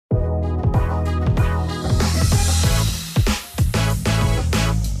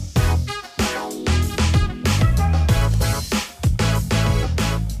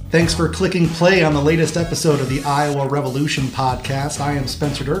Thanks for clicking play on the latest episode of the Iowa Revolution podcast. I am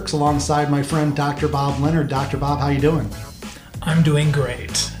Spencer Dirks alongside my friend Dr. Bob Leonard. Dr. Bob, how you doing? I'm doing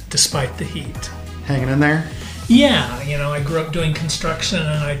great, despite the heat. Hanging in there? Yeah, I grew up doing construction,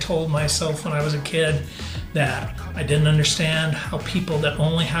 and I told myself when I was a kid that I didn't understand how people that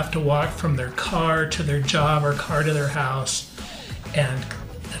only have to walk from their car to their job or car to their house, and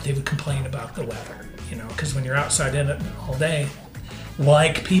that they would complain about the weather, because when you're outside in it all day,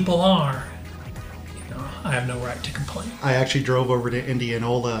 like people are, I have no right to complain. I actually drove over to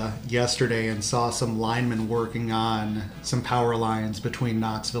Indianola yesterday and saw some linemen working on some power lines between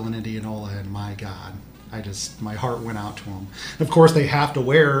Knoxville and Indianola, and my God, my heart went out to them. Of course,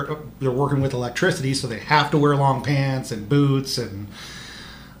 they're working with electricity, so they have to wear long pants and boots and...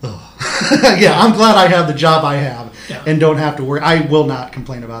 Yeah, I'm glad I have the job I have and don't have to worry. I will not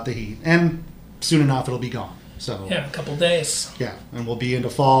complain about the heat, and soon enough it'll be gone. So yeah, a couple days. Yeah, and we'll be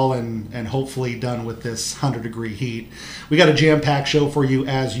into fall and hopefully done with this 100-degree heat. We got a jam-packed show for you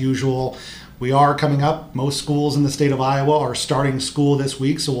as usual. We are coming up. Most schools in the state of Iowa are starting school this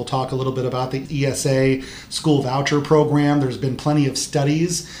week, so we'll talk a little bit about the ESA school voucher program. There's been plenty of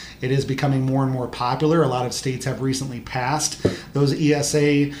studies. It is becoming more and more popular. A lot of states have recently passed those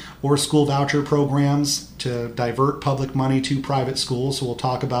ESA or school voucher programs to divert public money to private schools, so we'll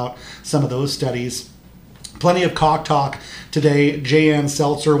talk about some of those studies. Plenty of Caulk Talk today. Jan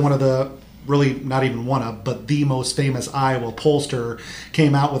Seltzer, one of the, really not even one of, but the most famous Iowa pollster,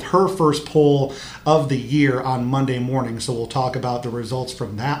 came out with her first poll of the year on Monday morning. So we'll talk about the results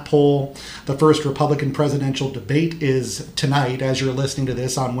from that poll. The first Republican presidential debate is tonight, as you're listening to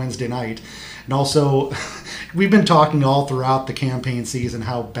this on Wednesday night. And also, we've been talking all throughout the campaign season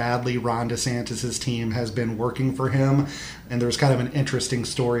how badly Ron DeSantis' team has been working for him. And there's kind of an interesting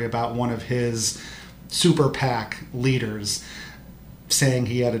story about one of his super PAC leaders saying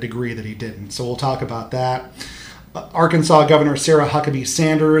he had a degree that he didn't. So we'll talk about that. Arkansas Governor Sarah Huckabee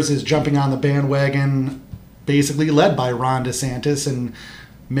Sanders is jumping on the bandwagon, basically led by Ron DeSantis, and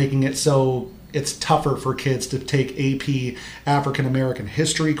making it so it's tougher for kids to take AP African American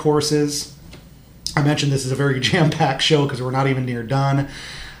history courses. I mentioned this is a very jam-packed show because we're not even near done.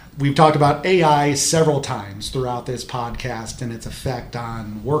 We've talked about AI several times throughout this podcast and its effect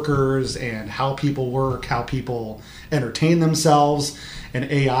on workers and how people work, how people entertain themselves.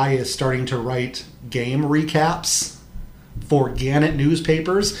 And AI is starting to write game recaps for Gannett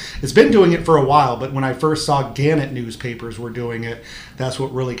newspapers. It's been doing it for a while, but when I first saw Gannett newspapers were doing it, that's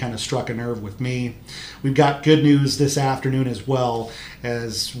what really kind of struck a nerve with me. We've got good news this afternoon as well,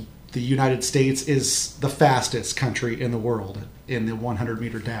 as the United States is the fastest country in the world in the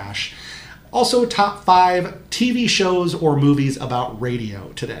 100-meter dash. Also, top 5 TV shows or movies about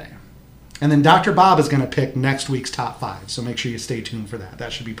radio today. And then Dr. Bob is going to pick next week's top 5, so make sure you stay tuned for that.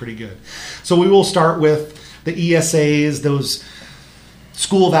 That should be pretty good. So we will start with the ESAs, those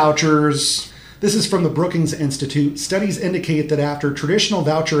school vouchers. This is from the Brookings Institute. Studies indicate that after traditional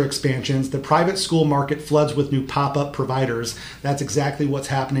voucher expansions, the private school market floods with new pop-up providers. That's exactly what's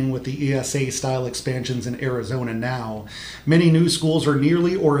happening with the ESA-style expansions in Arizona now. Many new schools are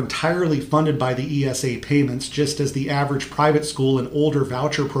nearly or entirely funded by the ESA payments, just as the average private school in older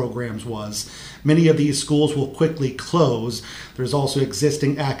voucher programs was. Many of these schools will quickly close. There's also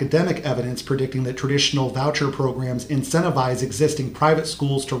existing academic evidence predicting that traditional voucher programs incentivize existing private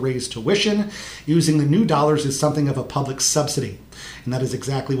schools to raise tuition, using the new dollars as something of a public subsidy. And that is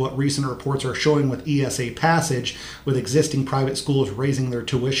exactly what recent reports are showing with ESA passage, with existing private schools raising their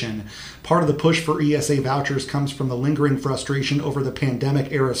tuition. Part of the push for ESA vouchers comes from the lingering frustration over the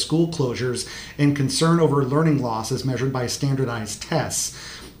pandemic-era school closures and concern over learning loss as measured by standardized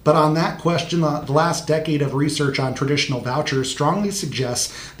tests. But on that question, the last decade of research on traditional vouchers strongly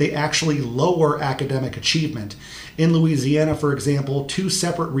suggests they actually lower academic achievement. In Louisiana, for example, 2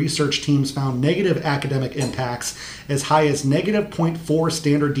 separate research teams found negative academic impacts as high as negative 0.4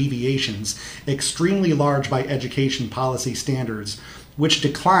 standard deviations, extremely large by education policy standards, which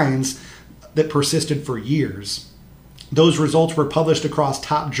declines that persisted for years. Those results were published across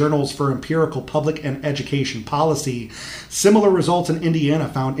top journals for empirical public and education policy. Similar results in Indiana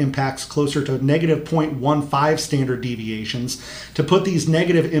found impacts closer to negative 0.15 standard deviations. To put these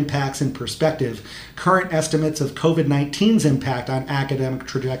negative impacts in perspective, current estimates of COVID-19's impact on academic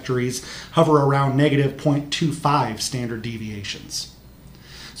trajectories hover around negative 0.25 standard deviations.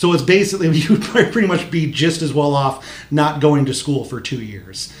 So it's basically, you would pretty much be just as well off not going to school for 2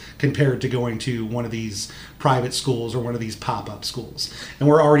 years compared to going to one of these private schools or one of these pop-up schools. And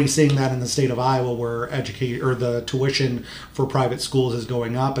we're already seeing that in the state of Iowa, where the tuition for private schools is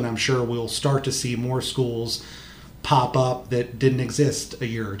going up, and I'm sure we'll start to see more schools pop up that didn't exist a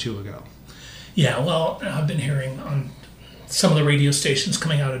year or two ago. Yeah, well, I've been hearing on some of the radio stations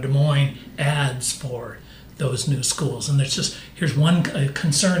coming out of Des Moines ads for those new schools. And here's one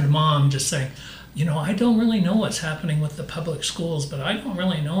concerned mom just saying, I don't really know what's happening with the public schools, but I don't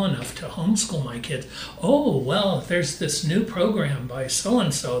really know enough to homeschool my kids. Oh, well, there's this new program by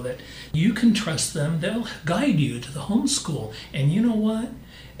so-and-so that you can trust them. They'll guide you to the homeschool. And you know what?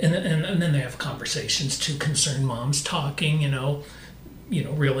 And then they have conversations, two concerned moms talking,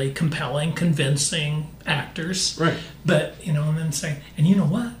 really compelling, convincing actors. Right. But, and then saying, and you know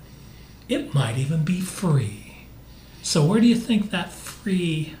what? It might even be free. So where do you think that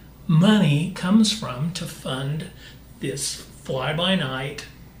free money comes from to fund this fly-by-night,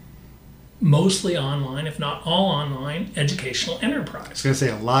 mostly online, if not all online, educational enterprise? I was going to say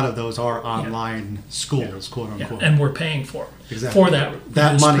a lot of those are online schools, quote unquote. And we're paying for them. Exactly. For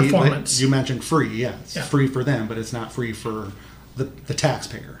that money, performance. you mentioned free, it's free for them, but it's not free for the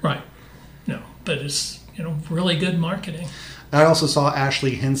taxpayer. Right. No, but it's, really good marketing. I also saw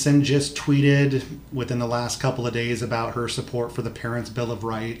Ashley Hinson just tweeted within the last couple of days about her support for the Parents' Bill of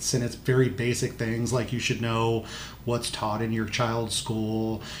Rights, and it's very basic things like you should know what's taught in your child's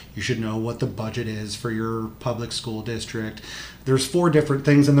school, you should know what the budget is for your public school district. There's 4 different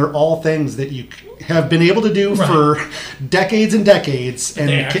things, and they're all things that you have been able to do for decades and decades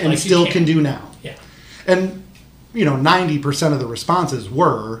and still can do now. Yeah. And, 90% of the responses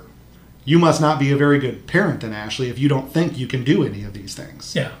were, you must not be a very good parent then, Ashley, if you don't think you can do any of these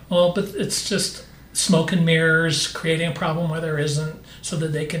things. Yeah, well, but it's just smoke and mirrors, creating a problem where there isn't, so that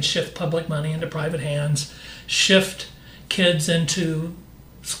they can shift public money into private hands, shift kids into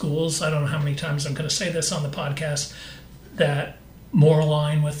schools, I don't know how many times I'm going to say this on the podcast, that more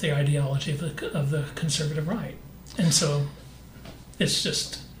align with the ideology of the conservative right. And so it's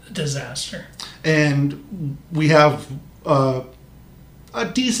just a disaster. And we have a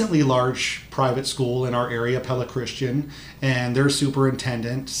decently large private school in our area, Pella Christian, and their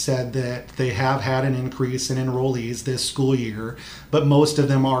superintendent said that they have had an increase in enrollees this school year, but most of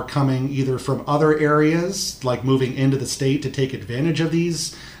them are coming either from other areas, like moving into the state to take advantage of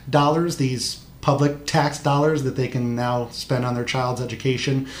these dollars, these public tax dollars that they can now spend on their child's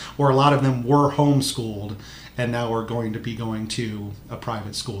education, or a lot of them were homeschooled and now are going to be going to a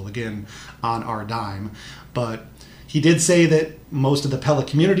private school, again, on our dime. But he did say that most of the Pella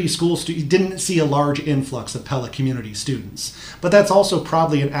Community School he didn't see a large influx of Pella Community students. But that's also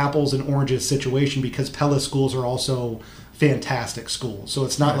probably an apples and oranges situation because Pella schools are also fantastic schools. So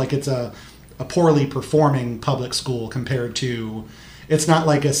it's not like it's a poorly performing public school compared to, it's not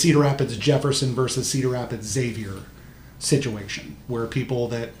like a Cedar Rapids Jefferson versus Cedar Rapids Xavier situation where people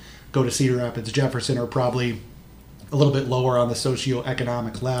that go to Cedar Rapids Jefferson are probably a little bit lower on the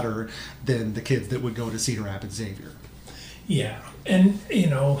socioeconomic ladder than the kids that would go to Cedar Rapids Xavier. Yeah, and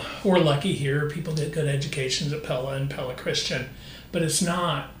we're lucky here. People get good educations at Pella and Pella Christian, but it's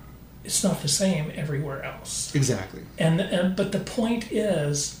not the same everywhere else. Exactly. But the point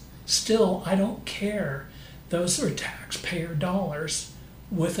is, still, I don't care. Those are taxpayer dollars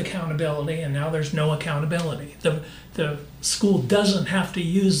with accountability, and now there's no accountability. The school doesn't have to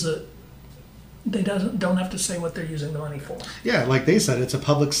use it. They don't have to say what they're using the money for. Yeah, like they said, it's a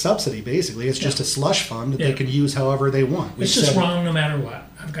public subsidy, basically. It's just a slush fund that they can use however they want. It's just wrong no matter what.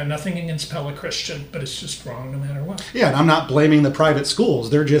 I've got nothing against Pella Christian, but it's just wrong no matter what. Yeah, and I'm not blaming the private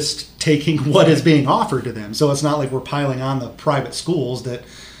schools. They're just taking what is being offered to them. So it's not like we're piling on the private schools that,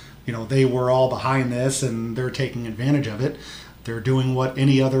 they were all behind this and they're taking advantage of it. They're doing what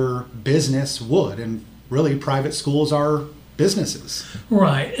any other business would. And really, private schools are businesses.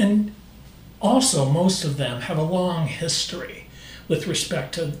 Right, and also, most of them have a long history with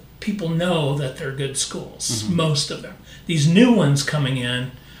respect to people know that they're good schools, most of them. These new ones coming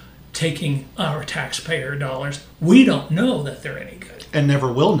in, taking our taxpayer dollars, we don't know that they're any good. And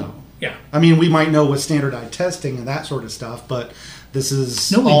never will know. Yeah. I mean, we might know with standardized testing and that sort of stuff, but this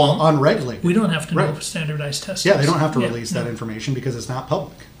is all unregulated. We don't have to know standardized testing. Yeah, they don't have to release that information because it's not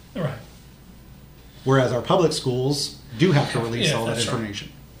public. Right. Whereas our public schools do have to release all that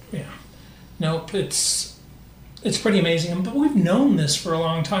information. Right. Yeah. Nope, it's pretty amazing. But we've known this for a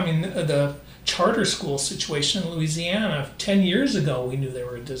long time. I mean, the charter school situation in Louisiana, 10 years ago, we knew they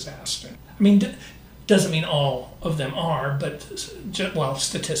were a disaster. I mean, doesn't mean all of them are, but,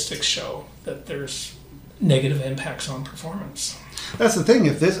 statistics show that there's negative impacts on performance. That's the thing.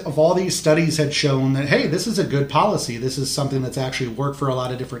 If all these studies had shown that, hey, this is a good policy, this is something that's actually worked for a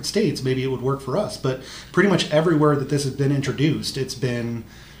lot of different states, maybe it would work for us. But pretty much everywhere that this has been introduced, it's been,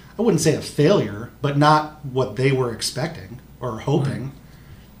 I wouldn't say a failure, but not what they were expecting or hoping.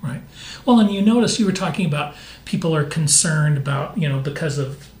 Right. Well, and you notice you were talking about people are concerned about, because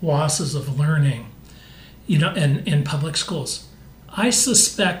of losses of learning, in public schools. I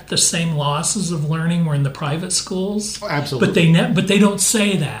suspect the same losses of learning were in the private schools. Oh, absolutely. But they don't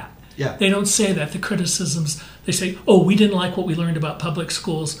say that. Yeah. They don't say that. The criticisms, they say, oh, we didn't like what we learned about public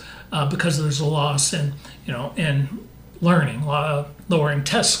schools because there's a loss in learning, lowering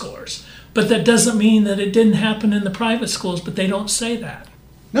test scores. But that doesn't mean that it didn't happen in the private schools, but they don't say that.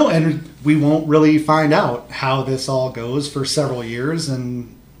 No, and we won't really find out how this all goes for several years,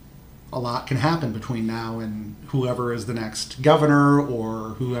 and a lot can happen between now and whoever is the next governor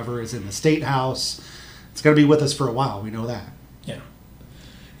or whoever is in the state house. It's going to be with us for a while. We know that. Yeah.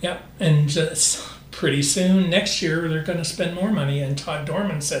 Yeah, and just pretty soon, next year, they're going to spend more money, and Todd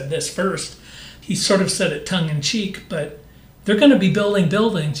Dorman said this first. He sort of said it tongue-in-cheek, but they're going to be building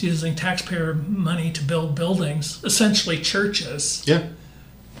buildings, using taxpayer money to build buildings, essentially churches. Yeah.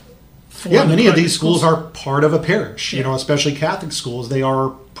 Yeah, many of these schools are part of a parish, especially Catholic schools. They are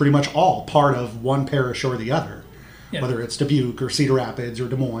pretty much all part of one parish or the other, whether it's Dubuque or Cedar Rapids or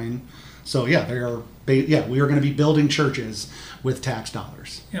Des Moines. So, we are going to be building churches with tax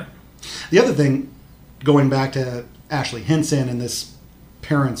dollars. Yeah. The other thing, going back to Ashley Hinson and this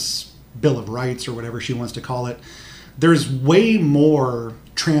Parents' Bill of Rights or whatever she wants to call it, there's way more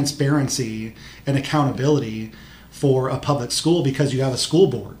transparency and accountability for a public school because you have a school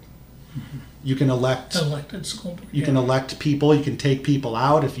board. Mm-hmm. You can elected school board. You can elect people. You can take people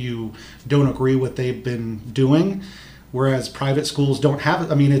out if you don't agree with what they've been doing. Whereas private schools don't have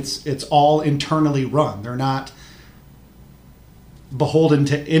it. I mean, it's all internally run. They're not beholden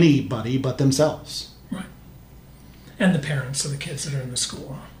to anybody but themselves. Right. And the parents of the kids that are in the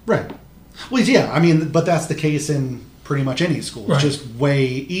school. Right. Well, yeah. I mean, but that's the case in pretty much any school. Right. It's just way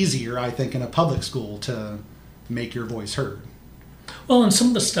easier, I think, in a public school to make your voice heard. Well, and some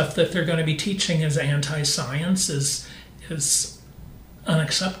of the stuff that they're going to be teaching as anti-science is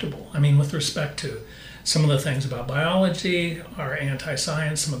unacceptable. I mean, with respect to some of the things about biology are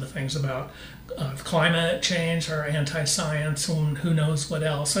anti-science, some of the things about climate change are anti-science, and who knows what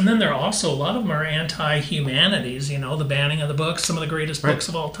else. And then there are also, a lot of them are anti-humanities, the banning of the books, some of the greatest books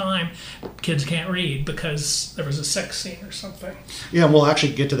of all time, kids can't read because there was a sex scene or something. Yeah, we'll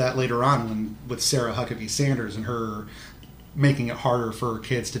actually get to that later on with Sarah Huckabee Sanders and her making it harder for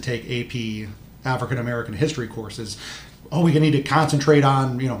kids to take AP African American history courses. Oh, we need to concentrate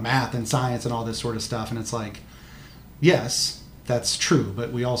on, math and science and all this sort of stuff. And it's like, yes, that's true,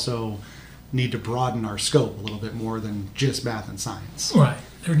 but we also need to broaden our scope a little bit more than just math and science. Right.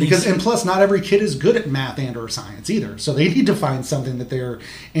 And plus, not every kid is good at math and or science either. So they need to find something that they're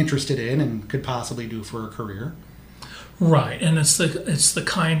interested in and could possibly do for a career. Right. And it's the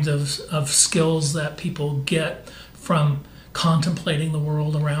kind of skills that people get from contemplating the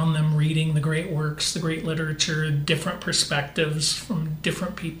world around them, reading the great works, the great literature, different perspectives from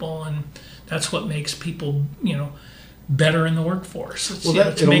different people, and that's what makes people, better in the workforce. It's,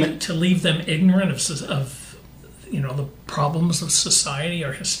 to leave them ignorant of the problems of society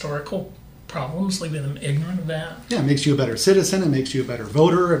or historical problems, leaving them ignorant of that. Yeah, it makes you a better citizen, it makes you a better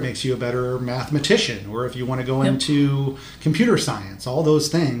voter, it makes you a better mathematician, or if you want to go into computer science, all those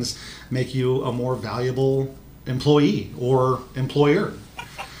things make you a more valuable employee or employer.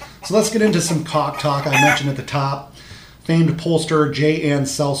 So let's get into some cock talk. I mentioned at the top, famed pollster Jay Ann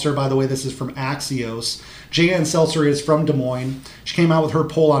Seltzer. By the way, this is from Axios. Jay Ann Seltzer is from Des Moines. She came out with her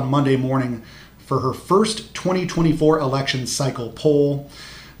poll on Monday morning for her first 2024 election cycle poll.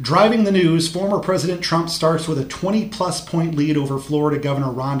 Driving the news, former President Trump starts with a 20-plus point lead over Florida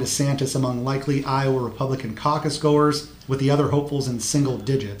Governor Ron DeSantis among likely Iowa Republican caucus goers, with the other hopefuls in single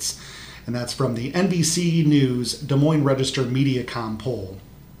digits. And that's from the NBC News Des Moines Register Mediacom poll.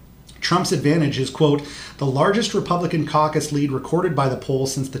 Trump's advantage is, quote, the largest Republican caucus lead recorded by the poll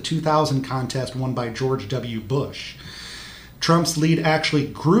since the 2000 contest won by George W. Bush. Trump's lead actually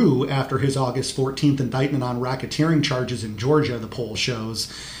grew after his August 14th indictment on racketeering charges in Georgia, the poll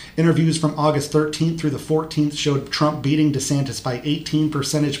shows. Interviews from August 13th through the 14th showed Trump beating DeSantis by 18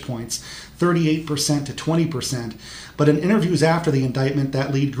 percentage points, 38% to 20%. But in interviews after the indictment,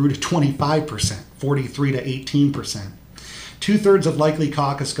 that lead grew to 25%, 43 to 18%. Two-thirds of likely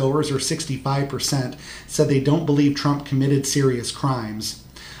caucus goers, or 65%, said they don't believe Trump committed serious crimes.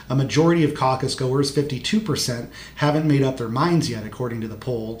 A majority of caucus goers, 52%, haven't made up their minds yet, according to the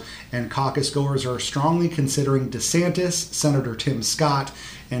poll, and caucus goers are strongly considering DeSantis, Senator Tim Scott,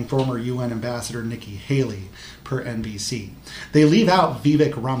 and former UN Ambassador Nikki Haley, per NBC. They leave out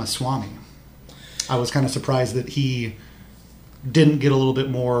Vivek Ramaswamy. I was kind of surprised that he didn't get a little bit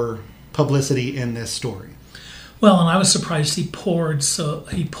more publicity in this story. Well, and I was surprised he polled so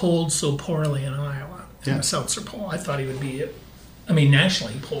poorly in Iowa in the Seltzer poll. I thought he would be. I mean,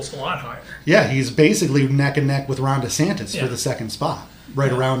 nationally, he polls a lot higher. Yeah, he's basically neck and neck with Ron DeSantis for the second spot,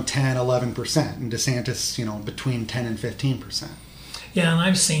 right around 10, 11%, and DeSantis, between 10 and 15%. Yeah, and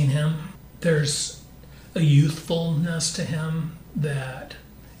I've seen him. There's a youthfulness to him that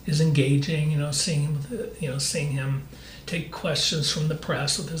is engaging. Seeing him take questions from the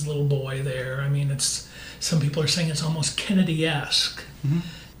press with his little boy there. I mean, some people are saying it's almost Kennedy-esque. Mm-hmm.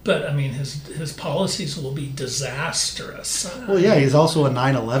 But, I mean, his policies will be disastrous. Well, yeah, he's also a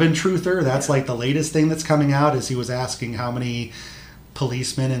 9/11 truther. That's like the latest thing that's coming out is he was asking how many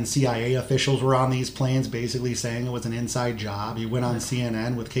policemen and CIA officials were on these planes, basically saying it was an inside job. He went on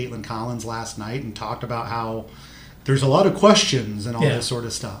CNN with Caitlin Collins last night and talked about how there's a lot of questions and all this sort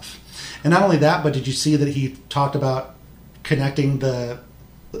of stuff. And not only that, but did you see that he talked about connecting the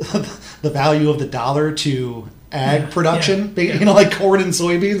value of the dollar to ag production, like corn and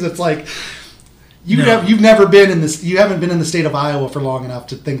soybeans? It's like you've never been in this. You haven't been in the state of Iowa for long enough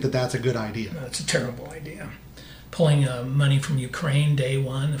to think that that's a good idea. No, it's a terrible idea. Pulling money from Ukraine day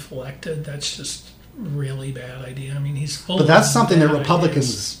one, if elected, that's just really bad idea. I mean, he's full. But that's something that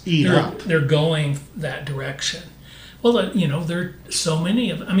Republicans eat up. They're going that direction. Well, there are so many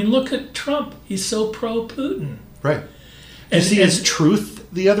of them. I mean, look at Trump. He's so pro-Putin. Right. You see his Truth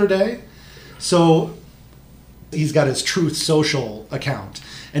the other day? So he's got his Truth Social account.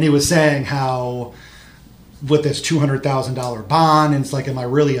 And he was saying how with this $200,000 bond, and it's like, am I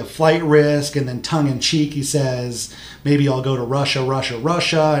really a flight risk? And then tongue-in-cheek, he says, maybe I'll go to Russia,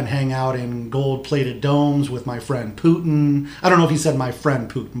 and hang out in gold-plated domes with my friend Putin. I don't know if he said my friend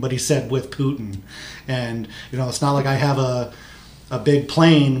Putin, but he said with Putin. And, it's not like I have a big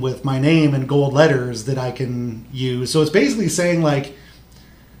plane with my name in gold letters that I can use. So it's basically saying, like,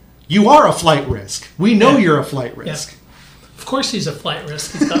 you are a flight risk. We know you're a flight risk. Yeah. Of course he's a flight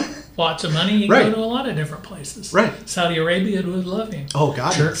risk. He's got lots of money. He can go to a lot of different places. Right. Saudi Arabia would love him. Oh,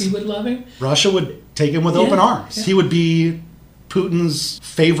 God. Turkey would love him. Russia would take him with open arms. Yeah. He would be Putin's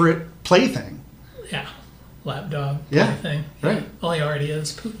favorite plaything. Yeah. Lapdog plaything. Right. Well, he already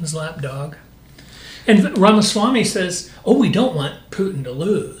is Putin's lapdog. And Ramaswamy says, we don't want Putin to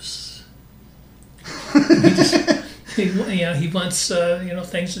lose. He wants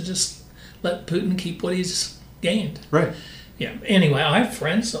things to just let Putin keep what he's gained. Right. Yeah. Anyway, I have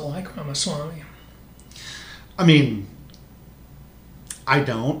friends that like Ramaswamy. I mean, I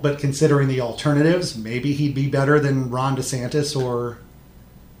don't, but considering the alternatives, maybe he'd be better than Ron DeSantis or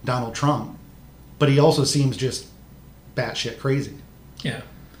Donald Trump. But he also seems just batshit crazy. Yeah.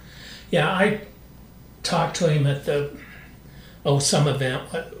 Yeah, I talked to him at some event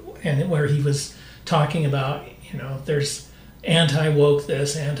and where he was talking about, there's anti-woke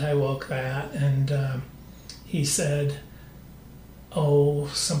this, anti-woke that, and he said,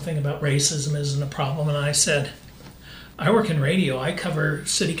 something about racism isn't a problem. And I said, I work in radio. I cover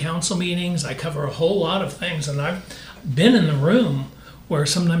city council meetings. I cover a whole lot of things. And I've been in the room where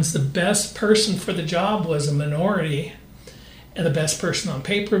sometimes the best person for the job was a minority, and the best person on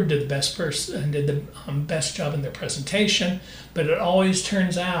paper did the best job in their presentation. But it always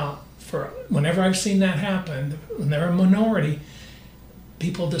turns out, whenever I've seen that happen, when they're a minority,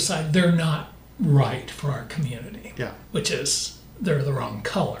 people decide they're not right for our community. Yeah. Which is, they're the wrong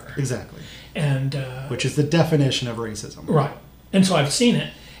color. Exactly. And which is the definition of racism. Right. And so I've seen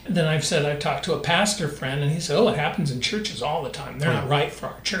it. And then I've talked to a pastor friend, and he said, it happens in churches all the time. They're not right for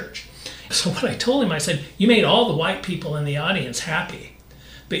our church. So what I told him, I said, you made all the white people in the audience happy.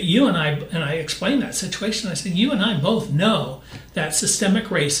 But you and I explained that situation. I said, you and I both know that systemic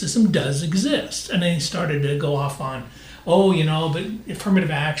racism does exist. And then he started to go off on, but affirmative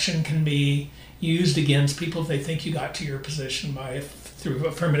action can be used against people if they think you got to your position through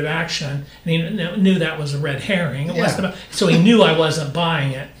affirmative action. And he knew that was a red herring. So he knew I wasn't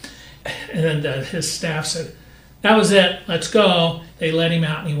buying it. And then his staff said, that was it, let's go. They let him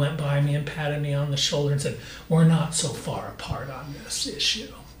out, and he went by me and patted me on the shoulder and said, we're not so far apart on this issue.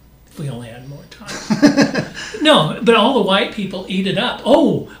 If we only had more time. No, but all the white people eat it up.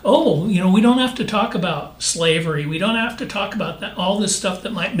 We don't have to talk about slavery. We don't have to talk about that. All this stuff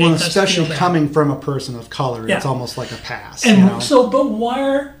that might make us especially feel bad. Coming from a person of color, it's almost like a pass. And but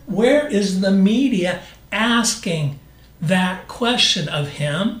where is the media asking that question of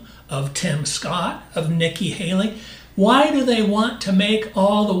him, of Tim Scott, of Nikki Haley? Why do they want to make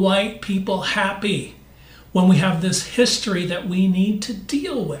all the white people happy when we have this history that we need to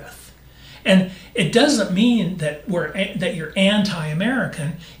deal with? And it doesn't mean that that you're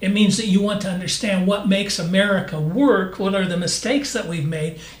anti-American. It means that you want to understand what makes America work, what are the mistakes that we've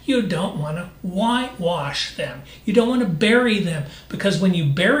made. You don't want to whitewash them. You don't want to bury them, because when you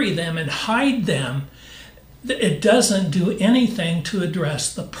bury them and hide them, it doesn't do anything to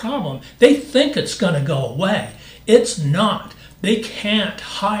address the problem. They think it's going to go away. It's not. They can't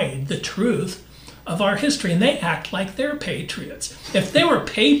hide the truth of our history, and they act like they're patriots. If they were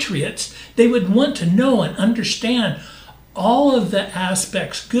patriots, they would want to know and understand all of the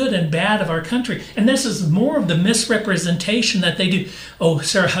aspects, good and bad, of our country. And this is more of the misrepresentation that they do. Oh,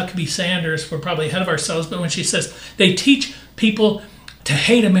 Sarah Huckabee Sanders, we're probably ahead of ourselves, but when she says they teach people to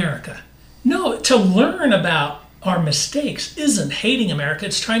hate America. No, to learn about our mistakes isn't hating America.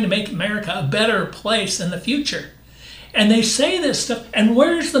 It's trying to make America a better place in the future. And they say this stuff, and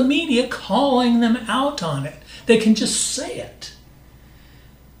where's the media calling them out on it? They can just say it.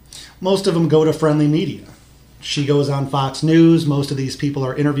 Most of them go to friendly media. She goes on Fox News. Most of these people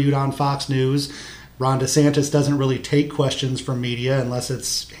are interviewed on Fox News. Ron DeSantis doesn't really take questions from media unless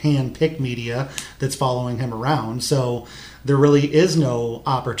it's hand-picked media that's following him around. So there really is no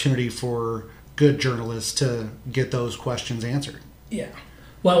opportunity for good journalists to get those questions answered. Yeah.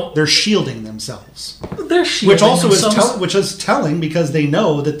 Well, they're shielding themselves. They're shielding themselves. Which is telling, because they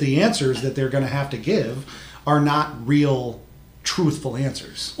know that the answers that they're going to have to give are not real, truthful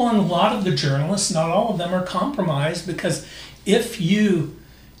answers. Well, and a lot of the journalists, not all of them, are compromised, because if you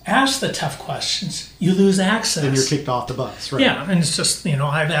ask the tough questions, you lose access. Then you're kicked off the bus, right? Yeah, and it's just,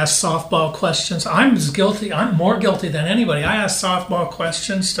 I've asked softball questions. I'm more guilty than anybody. I asked softball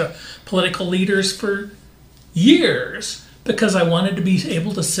questions to political leaders for years, because I wanted to be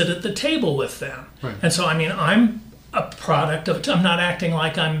able to sit at the table with them. Right. And so, I'm a product of, I'm not acting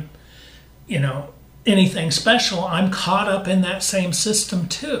like I'm, anything special. I'm caught up in that same system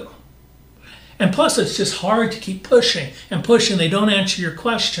too. And plus, it's just hard to keep pushing and pushing. They don't answer your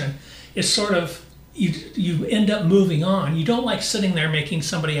question. It's sort of, you end up moving on. You don't like sitting there making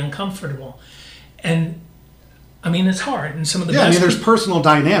somebody uncomfortable. And, it's hard. And some of the best there's personal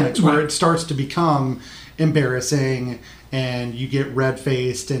dynamics right. where it starts to become embarrassing, and you get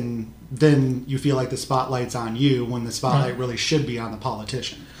red-faced, and then you feel like the spotlight's on you when the spotlight really should be on the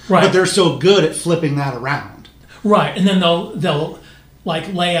politician. Right. But they're so good at flipping that around. Right, and then they'll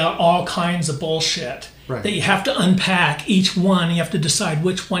lay out all kinds of bullshit right. that you have to unpack each one. You have to decide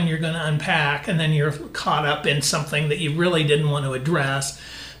which one you're going to unpack, and then you're caught up in something that you really didn't want to address,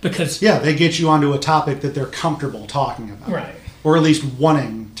 because they get you onto a topic that they're comfortable talking about. Right. Or at least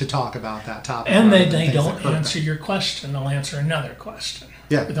wanting to talk about that topic. And they don't answer your question. They'll answer another question.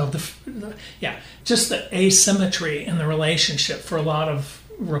 Yeah. Just the asymmetry in the relationship for a lot of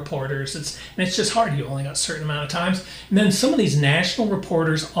reporters. It's just hard. You only got a certain amount of times. And then some of these national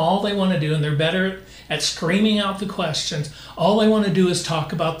reporters, all they want to do, and they're better at screaming out the questions, all they want to do is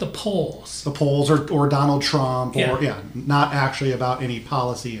talk about the polls. The polls or Donald Trump or, not actually about any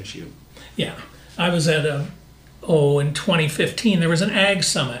policy issue. Yeah. I was at in 2015, there was an ag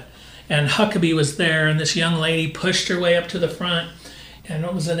summit, and Huckabee was there, and this young lady pushed her way up to the front, and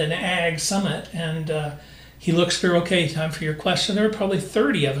it was at an ag summit, and he looks through, okay, time for your question. There were probably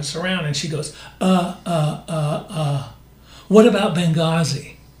 30 of us around, and she goes, what about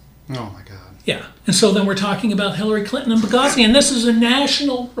Benghazi? Oh my God. Yeah, and so then we're talking about Hillary Clinton and Benghazi, and this is a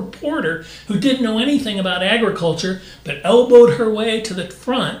national reporter who didn't know anything about agriculture, but elbowed her way to the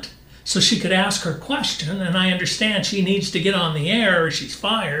front so she could ask her question, and I understand she needs to get on the air or she's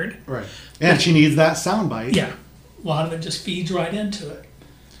fired. Right. And she needs that soundbite. Yeah. A lot of it just feeds right into it.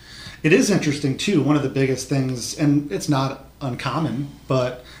 It is interesting, too. One of the biggest things, and it's not uncommon,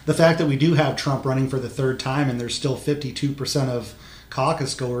 but the fact that we do have Trump running for the third time, and there's still 52% of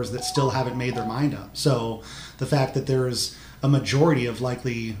caucus goers that still haven't made their mind up. So the fact that there's a majority of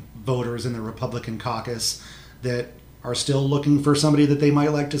likely voters in the Republican caucus that are still looking for somebody that they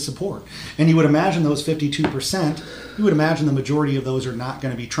might like to support. And you would imagine those 52%, you would imagine the majority of those are not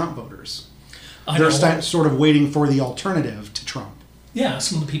going to be Trump voters. They're sort of waiting for the alternative to Trump. Yeah,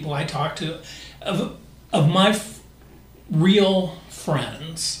 some of the people I talk to, of my real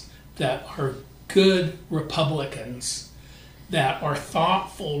friends that are good Republicans, that are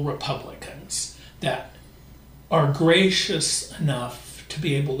thoughtful Republicans, that are gracious enough to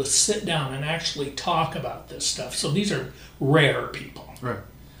be able to sit down and actually talk about this stuff. So these are rare people. Right.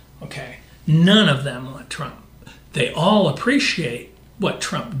 Okay. None of them want Trump. They all appreciate what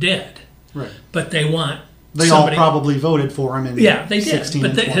Trump did. Right. But they want They somebody, all probably voted for him in they 16 did.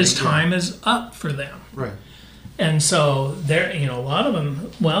 But and 20, his time is up for them. Right. And so there, a lot of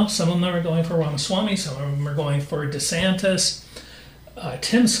them, some of them are going for Ramaswamy, some of them are going for DeSantis.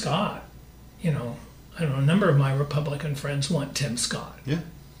 Tim Scott you know, I don't know, a number of my Republican friends want Tim Scott. Yeah.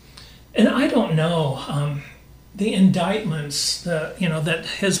 And I don't know, the indictments, that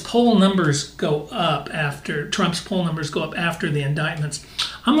his poll numbers go up after, Trump's poll numbers go up after the indictments.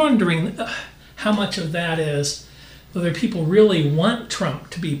 I'm wondering how much of that is whether people really want Trump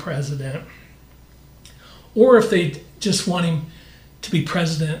to be president or if they just want him to be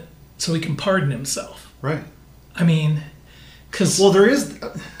president so he can pardon himself. Right. I mean, because... Well, there is,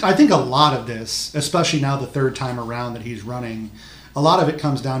 I think a lot of this, especially now the third time around that he's running, a lot of it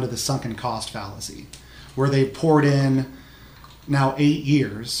comes down to the sunken cost fallacy, where they've poured in now 8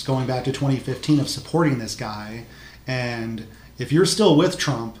 years, going back to 2015, of supporting this guy. And if you're still with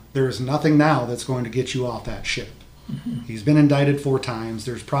Trump, there's nothing now that's going to get you off that ship. Mm-hmm. He's been indicted 4 times.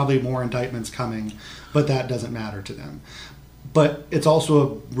 There's probably more indictments coming, but that doesn't matter to them. But it's also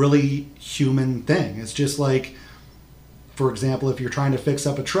a really human thing. It's just like, for example, if you're trying to fix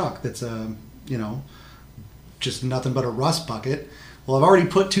up a truck that's just nothing but a rust bucket. Well, I've already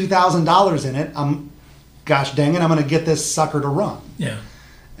put $2,000 in it. Gosh dang it, I'm going to get this sucker to run. Yeah.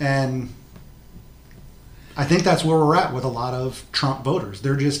 And I think that's where we're at with a lot of Trump voters.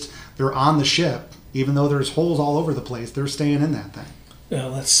 They're on the ship, even though there's holes all over the place. They're staying in that thing.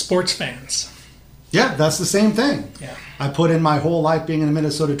 Well, that's sports fans. Yeah, that's the same thing. Yeah. I put in my whole life being a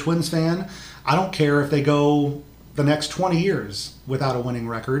Minnesota Twins fan. I don't care if they go the next 20 years without a winning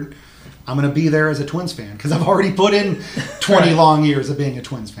record. I'm going to be there as a Twins fan because I've already put in 20 right. long years of being a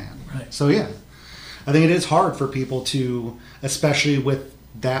Twins fan. Right. So, yeah. I think it is hard for people to, especially with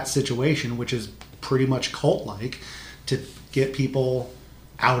that situation, which is pretty much cult-like, to get people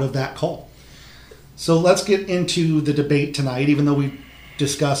out of that cult. So let's get into the debate tonight. Even though we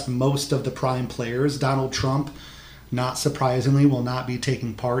discussed most of the prime players, Donald Trump, not surprisingly, will not be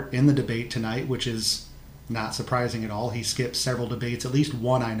taking part in the debate tonight, which is not surprising at all. He skipped several debates, at least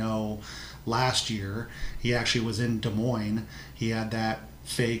one I know, last year. He actually was in Des Moines. He had that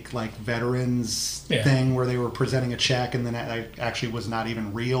fake veterans thing where they were presenting a check and then it actually was not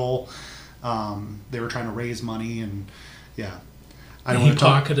even real. They were trying to raise money and I don't want to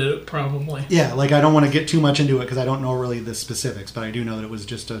pocketed it probably. Yeah, I don't want to get too much into it because I don't know really the specifics, but I do know that it was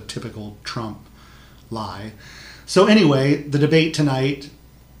just a typical Trump lie. So anyway, the debate tonight,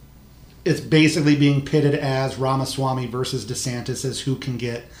 it's basically being pitted as Ramaswamy versus DeSantis as who can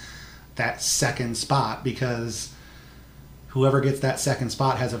get that second spot, because whoever gets that second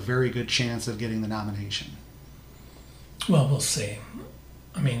spot has a very good chance of getting the nomination. Well, we'll see.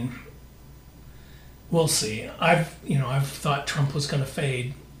 I mean, we'll see. I've thought Trump was going to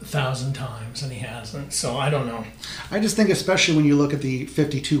fade 1,000 times, and he hasn't. So I don't know. I just think, especially when you look at the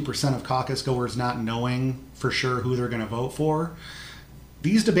 52% of caucus goers not knowing for sure who they're going to vote for,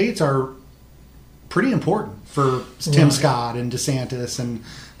 these debates are pretty important for Tim Scott and DeSantis, and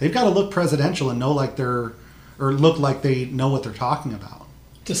they've got to look presidential and look like they know what they're talking about.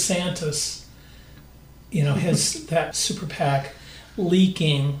 DeSantis, his that super PAC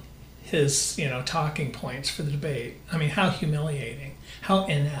leaking his talking points for the debate. I mean, how humiliating, how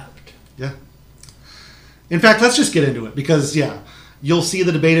inept. Yeah. In fact, let's just get into it because you'll see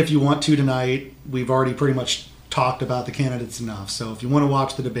the debate if you want to tonight. We've already pretty much talked about the candidates enough. So if you want to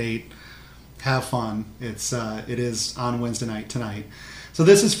watch the debate, have fun. It is on Wednesday night tonight. So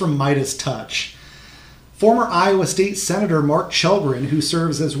this is from Midas Touch. Former Iowa State Senator Mark Chelgren, who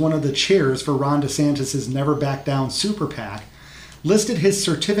serves as one of the chairs for Ron DeSantis' Never Back Down Super PAC, listed his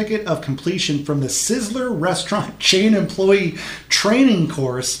certificate of completion from the Sizzler restaurant chain employee training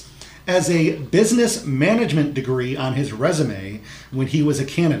course as a business management degree on his resume when he was a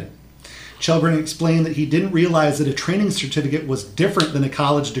candidate. Chelgren explained that he didn't realize that a training certificate was different than a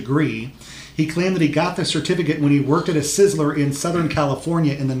college degree. He claimed that he got the certificate when he worked at a Sizzler in Southern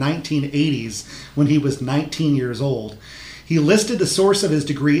California in the 1980s when he was 19 years old. He listed the source of his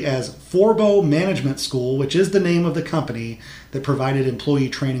degree as Forbo Management School, which is the name of the company that provided employee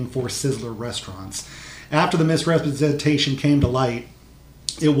training for Sizzler restaurants. After the misrepresentation came to light,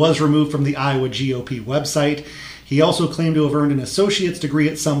 it was removed from the Iowa GOP website. He also claimed to have earned an associate's degree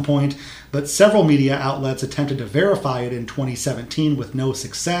at some point, but several media outlets attempted to verify it in 2017 with no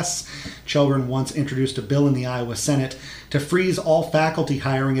success. Chelgren once introduced a bill in the Iowa Senate to freeze all faculty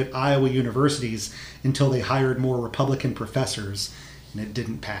hiring at Iowa universities until they hired more Republican professors, and it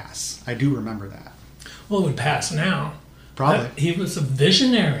didn't pass. I do remember that. Well, it would pass now. Probably. He was a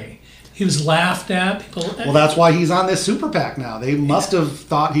visionary. He was laughed at. Well, that's why he's on this super PAC now. They must have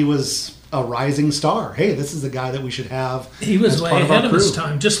thought he was a rising star. Hey, this is the guy that we should have. He was way ahead of his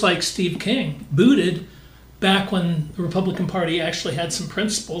time, just like Steve King, booted back when the Republican Party actually had some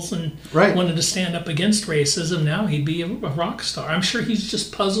principles and Right. wanted to stand up against racism, now he'd be a rock star. I'm sure he's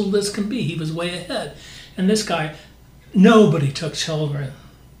just puzzled as can be. He was way ahead. And this guy, nobody took children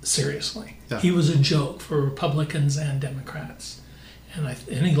seriously. Yeah. He was a joke for Republicans and Democrats.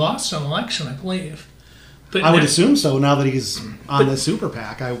 And he lost an election, I believe. But I would assume so now that he's on the super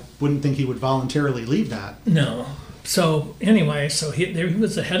PAC. I wouldn't think he would voluntarily leave that. No. So anyway, he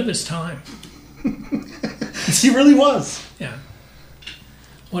was ahead of his time. He really was. Yeah.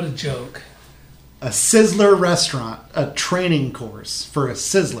 What a joke. A Sizzler restaurant, a training course for a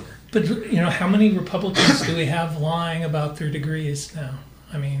Sizzler. But, how many Republicans do we have lying about their degrees now?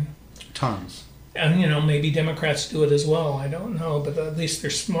 I mean, Tons. and, maybe Democrats do it as well. I don't know, but at least they're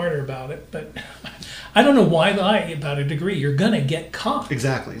smarter about it. But I don't know why lie about a degree. You're going to get caught.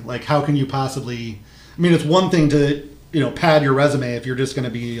 Exactly. Like, how can you possibly... I mean, it's one thing to, pad your resume if you're just going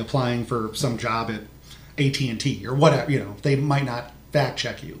to be applying for some job at AT&T or whatever. They might not fact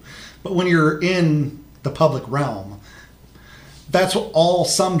check you. But when you're in the public realm, that's what all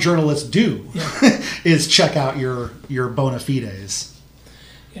some journalists do, is check out your bona fides.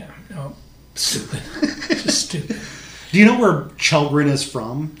 Yeah, no, stupid. Just stupid. Do you know where Chelgrin is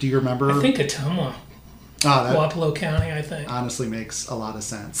from? Do you remember? I think Ottumwa. That Wapello County, I think. honestly makes a lot of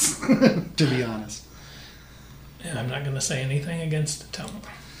sense, to be honest. Yeah, I'm not going to say anything against Ottumwa.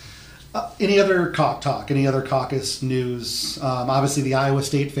 Any other talk? Any other caucus news? Obviously, the Iowa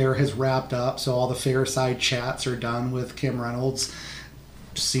State Fair has wrapped up, so all the fair side chats are done with Kim Reynolds.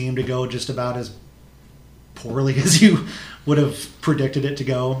 Seemed to go just about as poorly as you would have predicted it to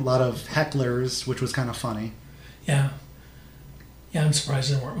go. A lot of hecklers, which was kind of funny. Yeah. Yeah, I'm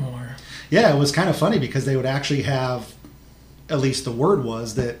surprised there weren't more. Yeah, it was kind of funny because they would actually have, at least the word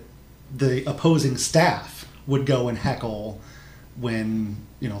was, that the opposing staff would go and heckle when,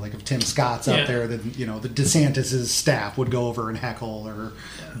 like if Tim Scott's up there, then, the DeSantis' staff would go over and heckle or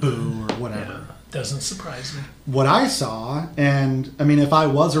boo or whatever. Yeah, doesn't surprise me. What I saw, and I mean, if I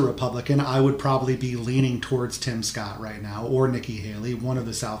was a Republican, I would probably be leaning towards Tim Scott right now, or Nikki Haley, one of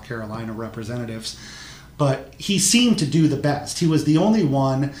the South Carolina representatives. But he seemed to do the best. He was the only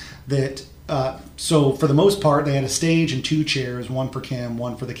one that, so for the most part, they had a stage and 2 chairs, one for Kim,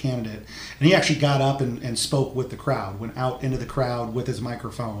 one for the candidate. And he actually got up and spoke with the crowd, went out into the crowd with his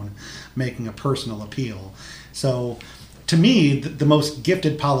microphone, making a personal appeal. So to me, the most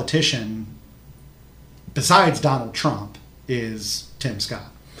gifted politician, besides Donald Trump, is Tim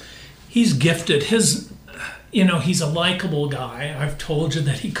Scott. He's gifted. He's a likable guy. I've told you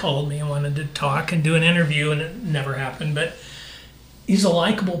that he called me and wanted to talk and do an interview, and it never happened. But he's a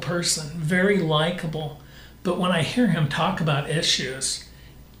likable person, very likable. But when I hear him talk about issues,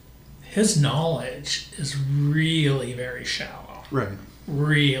 his knowledge is really very shallow. Right.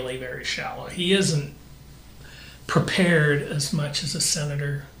 Really very shallow. He isn't prepared as much as a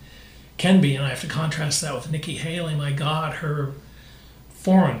senator can be. And I have to contrast that with Nikki Haley. My God, her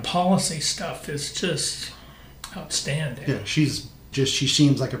foreign policy stuff is just outstanding. Yeah, she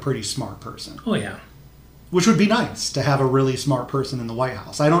seems like a pretty smart person. Oh, yeah. Which would be nice to have a really smart person in the White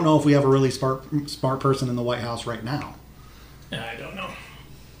House. I don't know if we have a really smart person in the White House right now. I don't know.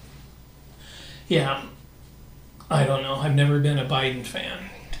 Yeah, I don't know. I've never been a Biden fan,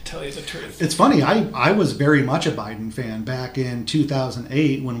 to tell you the truth. It's funny. I was very much a Biden fan back in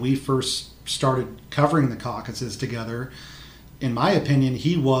 2008 when we first started covering the caucuses together. In my opinion,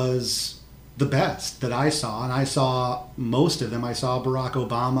 he was the best that I saw, and I saw most of them. I saw Barack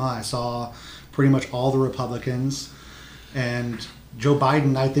Obama. I saw pretty much all the Republicans. And Joe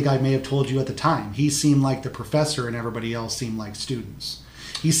Biden, I think I may have told you at the time, he seemed like the professor and everybody else seemed like students.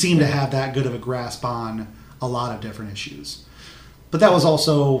 He seemed to have that good of a grasp on a lot of different issues. But that was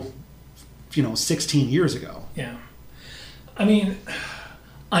also, 16 years ago. Yeah. I mean,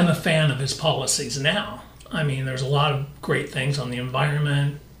 I'm a fan of his policies now. I mean, there's a lot of great things on the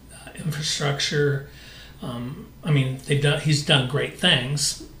environment, infrastructure. He's done great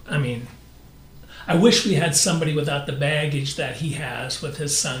things. I mean, I wish we had somebody without the baggage that he has with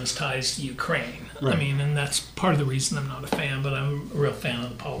his son's ties to Ukraine. Right. I mean, and that's part of the reason I'm not a fan, but I'm a real fan of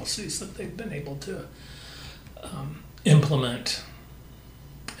the policies that they've been able to implement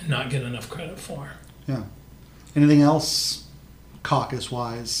and not get enough credit for. Yeah. Anything else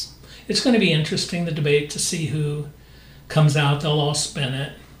caucus-wise? It's going to be interesting, the debate, to see who comes out. They'll all spin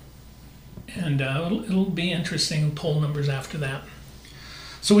it. And it'll be interesting, poll numbers after that.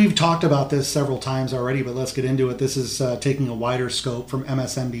 So we've talked about this several times already, but let's get into it. This is taking a wider scope from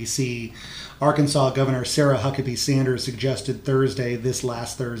MSNBC. Arkansas Governor Sarah Huckabee Sanders suggested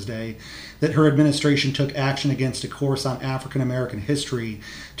last Thursday, that her administration took action against a course on African American history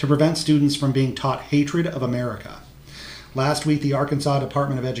to prevent students from being taught hatred of America. Last week, the Arkansas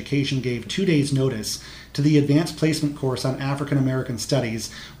Department of Education gave 2 days' notice to the advanced placement course on African American studies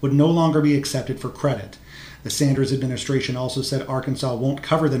would no longer be accepted for credit. The Sanders administration also said Arkansas won't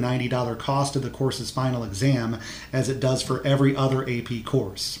cover the $90 cost of the course's final exam, as it does for every other AP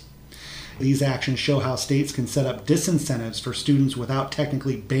course. These actions show how states can set up disincentives for students without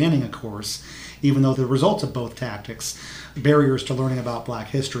technically banning a course, even though the results of both tactics, barriers to learning about Black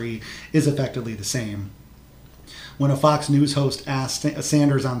history, is effectively the same. When a Fox News host asked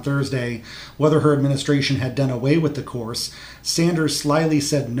Sanders on Thursday whether her administration had done away with the course, Sanders slyly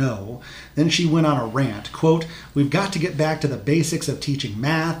said no. Then she went on a rant, quote, "We've got to get back to the basics of teaching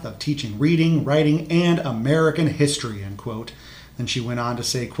math, of teaching reading, writing, and American history," end quote. Then she went on to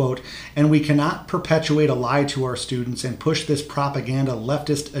say, quote, "And we cannot perpetuate a lie to our students and push this propaganda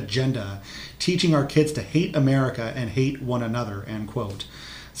leftist agenda, teaching our kids to hate America and hate one another," end quote.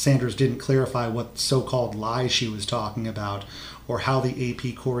 Sanders didn't clarify what so-called lies she was talking about, or how the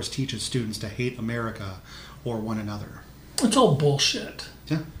AP course teaches students to hate America or one another. It's all bullshit.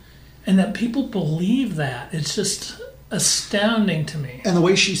 Yeah. And that people believe that, it's just astounding to me. And the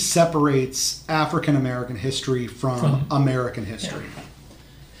way she separates African American history from American history.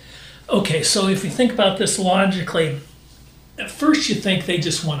 Yeah. Okay, so if you think about this logically, at first you think they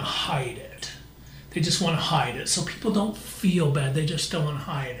just want to hide it. They just want to hide it. So people don't feel bad. They just don't want to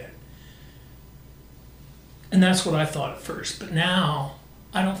hide it. And that's what I thought at first. But now,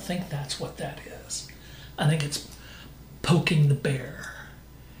 I don't think that's what that is. I think it's poking the bear.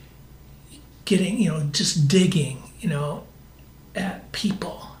 Getting, just digging, at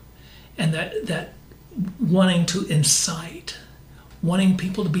people. And that wanting to incite. Wanting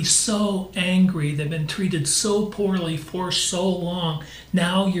people to be so angry. They've been treated so poorly for so long.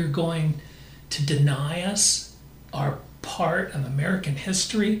 Now you're going to deny us our part of American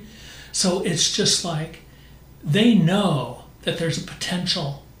history. So it's just like they know that there's a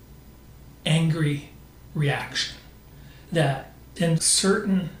potential angry reaction, that in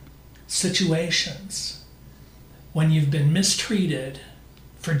certain situations, when you've been mistreated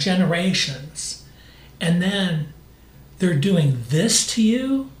for generations and then they're doing this to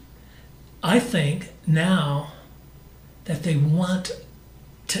you, I think now that they want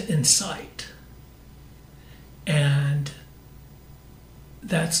to incite. And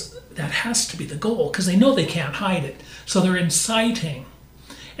that has to be the goal, because they know they can't hide it. So they're inciting.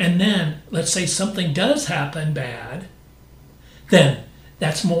 And then, let's say something does happen bad, then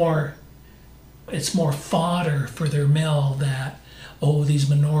it's more fodder for their mill that, these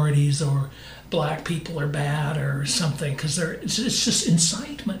minorities or Black people are bad or something, because it's just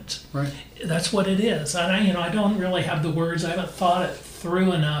incitement. Right. That's what it is. And I don't really have the words. I haven't thought it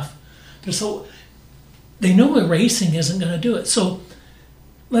through enough. So they know erasing isn't going to do it. So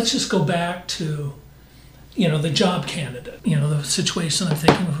let's just go back to, the job candidate, the situation I'm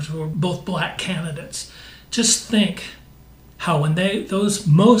thinking of, which were both Black candidates. Just think how when those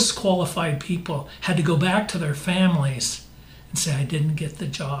most qualified people had to go back to their families and say, "I didn't get the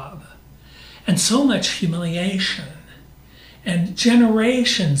job." And so much humiliation and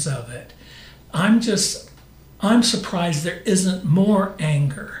generations of it. I'm surprised there isn't more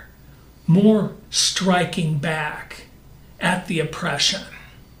anger, more striking back at the oppression.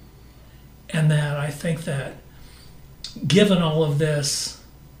 And that I think that given all of this,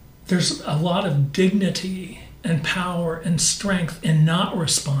 there's a lot of dignity and power and strength in not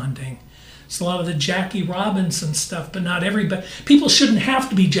responding. It's a lot of the Jackie Robinson stuff, but not everybody. People shouldn't have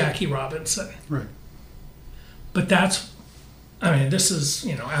to be Jackie Robinson. Right. But this is,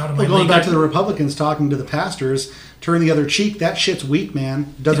 out of my going back to the Republicans talking to the pastors, turn the other cheek, that shit's weak,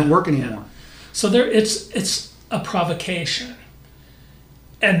 man. It doesn't work anymore. Yeah. So it's a provocation.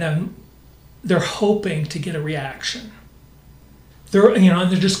 And then they're hoping to get a reaction. They're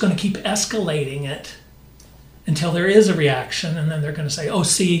just going to keep escalating it until there is a reaction, and then they're going to say, "Oh,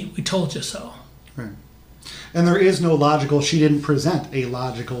 see, we told you so." Right. And there is she didn't present a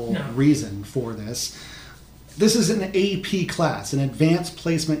logical reason for this. This is an AP class, an advanced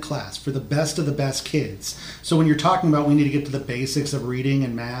placement class for the best of the best kids. So when you're talking about we need to get to the basics of reading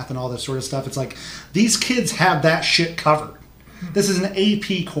and math and all this sort of stuff, it's like these kids have that shit covered. This is an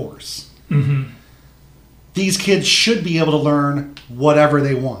AP course. Mm-hmm. These kids should be able to learn whatever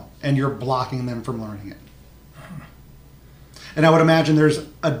they want, and you're blocking them from learning it. And I would imagine there's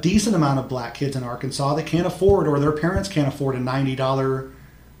a decent amount of Black kids in Arkansas that can't afford, or their parents can't afford, a $90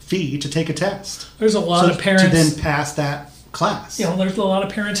 fee to take a test. There's a lot of parents to then pass that class. There's a lot of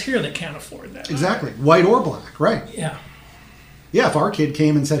parents here that can't afford that. Exactly. White or black, right. Yeah. Yeah, if our kid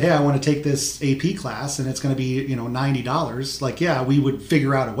came and said, hey, I want to take this AP class and it's going to be, $90, like, yeah, we would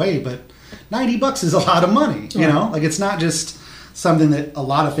figure out a way, but $90 is a lot of money, you know? Like, it's not just something that a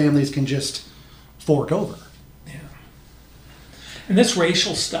lot of families can just fork over. Yeah. And this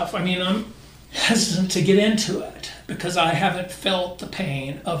racial stuff, I'm hesitant to get into it because I haven't felt the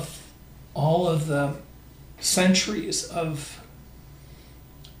pain of all of the centuries of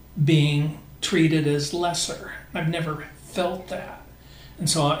being treated as lesser. I've never felt that. And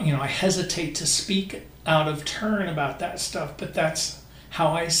so, I hesitate to speak out of turn about that stuff, but that's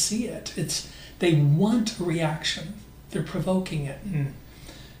how I see it. They want a reaction. They're provoking it. And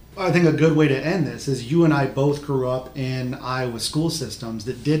I think a good way to end this is you and I both grew up in Iowa school systems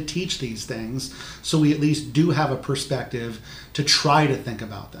that did teach these things, so we at least do have a perspective to try to think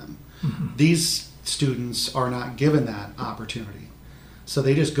about them. Mm-hmm. These students are not given that opportunity. So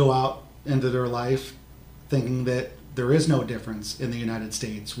they just go out into their life thinking that there is no difference in the United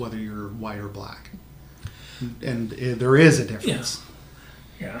States whether you're white or black. And there is a difference.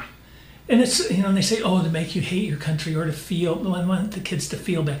 Yeah. And it's, they say, to make you hate your country or to feel, I want the kids to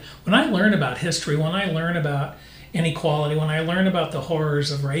feel bad. When I learn about history, when I learn about inequality, when I learn about the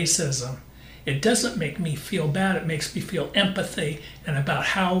horrors of racism, it doesn't make me feel bad. It makes me feel empathy and about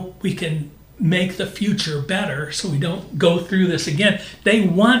how we can make the future better so we don't go through this again. They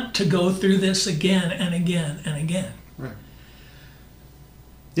want to go through this again and again and again. Right.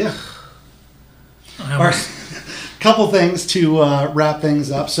 Yeah. All right. Couple things to wrap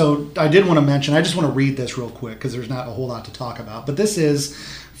things up. So I did want to mention, I just want to read this real quick because there's not a whole lot to talk about. But this is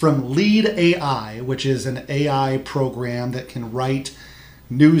from LedeAI, which is an AI program that can write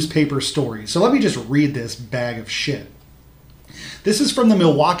newspaper stories. So let me just read this bag of shit. This is from the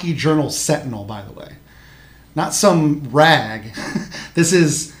Milwaukee Journal-Sentinel, by the way. Not some rag. This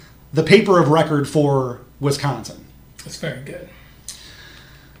is the paper of record for Wisconsin. That's very good.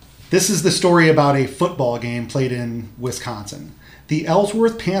 This is the story about a football game played in Wisconsin. The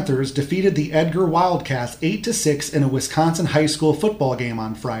Ellsworth Panthers defeated the Edgar Wildcats 8-6 in a Wisconsin high school football game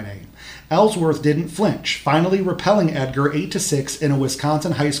on Friday. Ellsworth didn't flinch, finally repelling Edgar 8-6 in a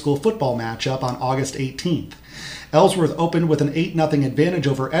Wisconsin high school football matchup on August 18th. Ellsworth opened with an 8-0 advantage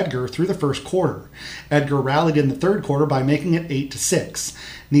over Edgar through the first quarter. Edgar rallied in the third quarter by making it 8-6.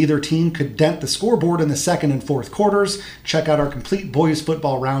 Neither team could dent the scoreboard in the second and fourth quarters. Check out our complete boys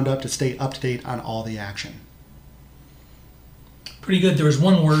football roundup to stay up to date on all the action. Pretty good. There was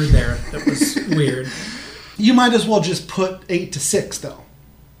one word there that was weird. You might as well just put 8-6, though.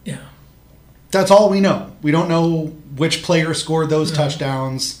 Yeah. That's all we know. We don't know which player scored those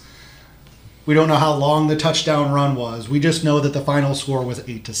touchdowns. We don't know how long the touchdown run was. We just know that the final score was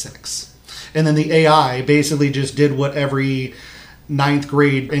 8-6. And then the AI basically just did what every ninth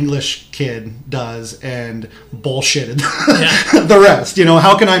grade English kid does and bullshitted the rest.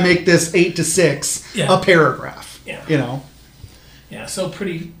 How can I make this 8-6 a paragraph? Yeah. Yeah, so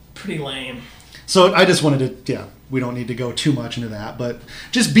pretty lame. So I just wanted to, we don't need to go too much into that, but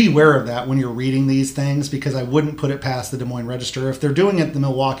just be aware of that when you're reading these things, because I wouldn't put it past the Des Moines Register. If they're doing it at the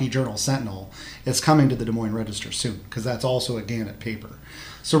Milwaukee Journal-Sentinel, it's coming to the Des Moines Register soon, because that's also a Gannett paper.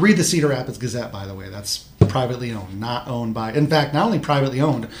 So read the Cedar Rapids Gazette, by the way. That's privately owned, not owned by, in fact, not only privately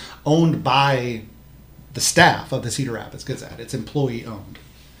owned by the staff of the Cedar Rapids Gazette. It's employee owned.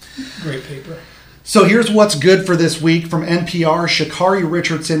 Great paper. So here's what's good for this week from NPR. Sha'Carri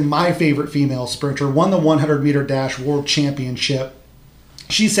Richardson, my favorite female sprinter, won the 100-meter dash world championship.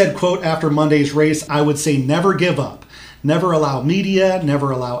 She said, quote, after Monday's race, I would say never give up. Never allow media, never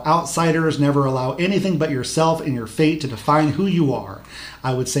allow outsiders, never allow anything but yourself and your fate to define who you are.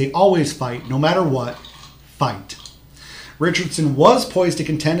 I would say always fight, no matter what, fight. Richardson was poised to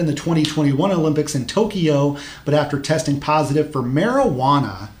contend in the 2021 Olympics in Tokyo, but after testing positive for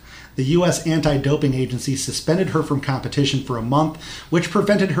marijuana, the U.S. Anti-Doping Agency suspended her from competition for a month, which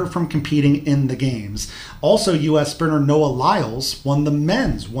prevented her from competing in the games. Also, U.S. sprinter Noah Lyles won the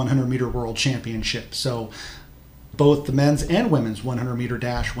men's 100-meter world championship. So both the men's and women's 100-meter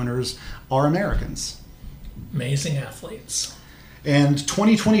dash winners are Americans. Amazing athletes. And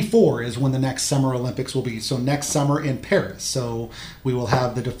 2024 is when the next Summer Olympics will be. So next summer in Paris. So we will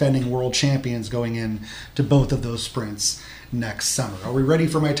have the defending world champions going in to both of those sprints next summer. Are we ready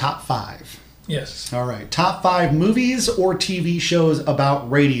for my top 5? Yes. All right. Top 5 movies or TV shows about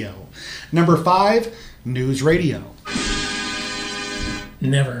radio. Number 5, News Radio.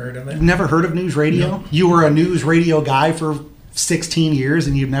 Never heard of it. Never heard of News Radio? No. You were a News Radio guy for 16 years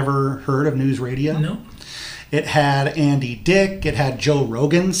and you've never heard of News Radio? No. It had Andy Dick. It had Joe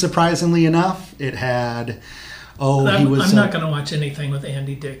Rogan, surprisingly enough. It had, I'm not going to watch anything with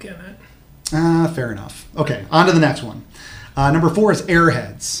Andy Dick in it. Fair enough. Okay, on to the next one. Number 4 is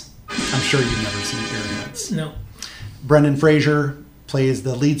Airheads. I'm sure you've never seen Airheads. No. Brendan Fraser plays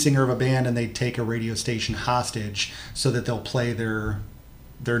the lead singer of a band, and they take a radio station hostage so that they'll play their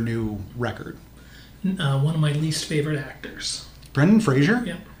new record. One of my least favorite actors. Brendan Fraser?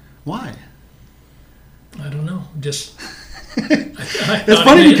 Yeah. Why? I don't know. Just... It's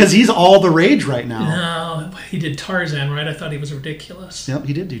funny because he's all the rage right now. No, he did Tarzan, right? I thought he was ridiculous. Yep,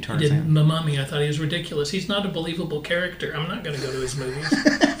 he did do Tarzan. He did Mummy. I thought he was ridiculous. He's not a believable character. I'm not going to go to his movies.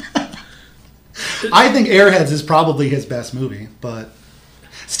 I think Airheads is probably his best movie, but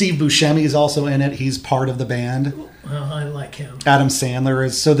Steve Buscemi is also in it. He's part of the band. Well, I like him. Adam Sandler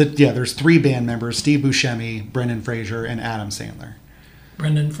is. So that, yeah, there's 3 band members: Steve Buscemi, Brendan Fraser, and Adam Sandler.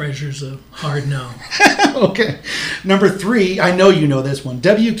 Brendan Fraser's a hard no. Okay. Number 3, I know you know this one.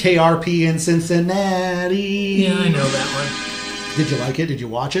 WKRP in Cincinnati. Yeah, I know that one. Did you like it? Did you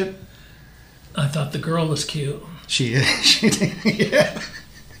watch it? I thought the girl was cute. She is. She did. Yeah.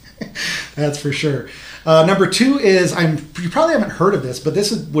 That's for sure. Number 2 is, you probably haven't heard of this, but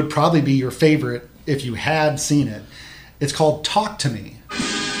this would probably be your favorite if you had seen it. It's called Talk to Me.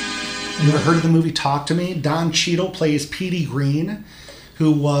 You ever heard of the movie Talk to Me? Don Cheadle plays Petey Green,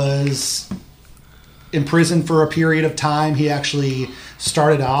 who was in prison for a period of time. He actually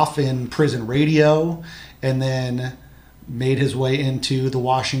started off in prison radio and then made his way into the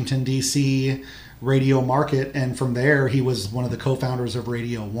Washington, D.C. radio market. And from there, he was one of the co-founders of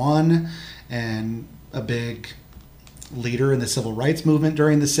Radio 1 and a big leader in the civil rights movement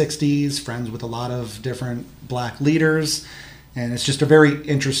during the 60s, friends with a lot of different black leaders. And it's just a very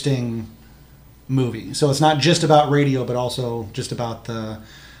interesting movie. So it's not just about radio, but also just about the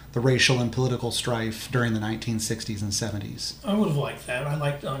racial and political strife during the 1960s and 70s. I would have liked that. I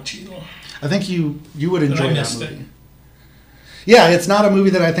liked Don Cheadle. I think you would enjoy that movie. It. Yeah, it's not a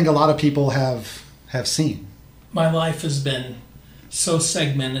movie that I think a lot of people have seen. My life has been so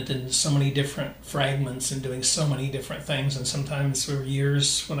segmented into so many different fragments and doing so many different things, and sometimes there were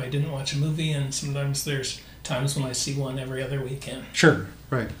years when I didn't watch a movie, and sometimes there's times when I see one every other weekend. Sure,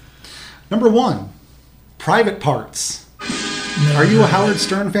 right. Number 1, Private Parts. No, Are you a Howard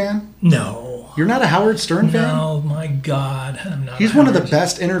Stern fan? No. You're not a Howard Stern fan? No, my God, I'm not. He's one of the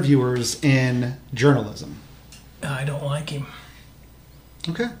best interviewers in journalism. I don't like him.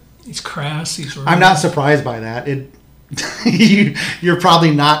 Okay. He's crass. He's rude. I'm not surprised by that. You're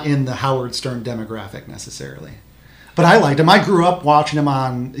probably not in the Howard Stern demographic necessarily. But I liked him. I grew up watching him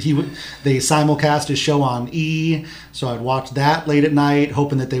on... They simulcast his show on E!, so I'd watch that late at night,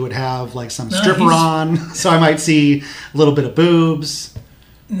 hoping that they would have like some stripper on, so I might see a little bit of boobs.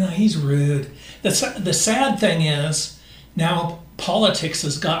 No, he's rude. The sad thing is, now politics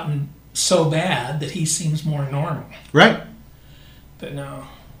has gotten so bad that he seems more normal. Right. But no,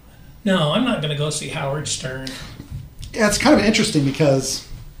 I'm not going to go see Howard Stern. Yeah, it's kind of interesting because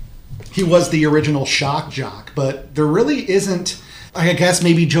he was the original shock jock, but there really isn't, I guess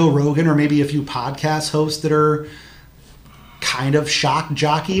maybe Joe Rogan or maybe a few podcast hosts that are kind of shock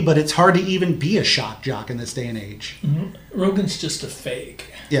jockey, but it's hard to even be a shock jock in this day and age. Mm-hmm. Rogan's just a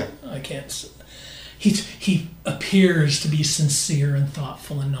fake. Yeah. I can't... He appears to be sincere and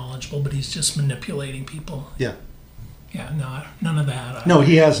thoughtful and knowledgeable, but he's just manipulating people. Yeah. Yeah, no, none of that. No,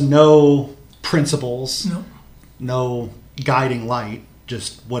 he has no principles. No. No guiding light.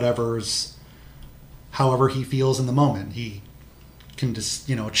 Just however he feels in the moment. He can just,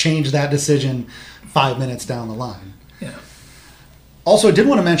 change that decision 5 minutes down the line. Yeah. Also, I did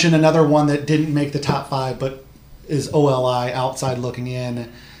want to mention another one that didn't make the top 5, but is OLI, Outside Looking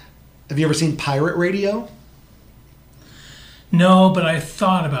In. Have you ever seen Pirate Radio? No, but I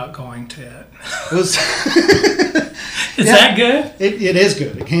thought about going to it. It was... Is that good? It is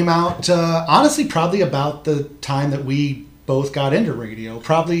good. It came out, honestly, probably about the time that we both got into radio,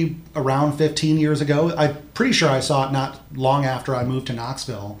 probably around 15 years ago. I'm pretty sure I saw it not long after I moved to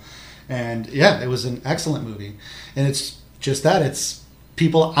Knoxville. And yeah, it was an excellent movie. And it's just that. It's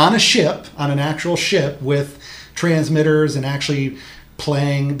people on a ship, on an actual ship with transmitters and actually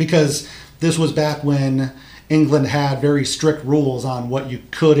playing, because this was back when England had very strict rules on what you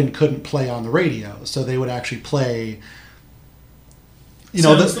could and couldn't play on the radio. So they would actually play...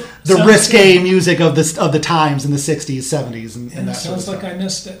 the risque music of the times in the 60s, 70s, and that sort of stuff. Sounds like I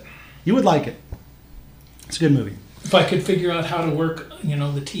missed it. You would like it. It's a good movie. If I could figure out how to work,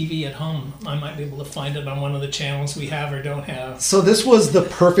 the TV at home, I might be able to find it on one of the channels we have or don't have. So this was the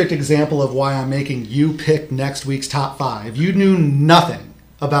perfect example of why I'm making you pick next week's top 5. You knew nothing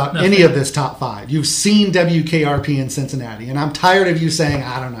about any of this top 5. You've seen WKRP in Cincinnati, and I'm tired of you saying,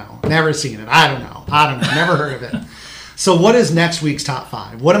 I don't know, never seen it, I don't know, never heard of it. So what is next week's top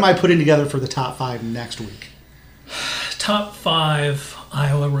 5? What am I putting together for the top 5 next week? Top 5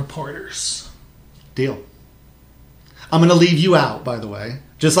 Iowa reporters. Deal. I'm going to leave you out, by the way.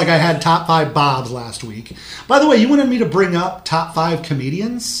 Just like I had top 5 Bobs last week. By the way, you wanted me to bring up top 5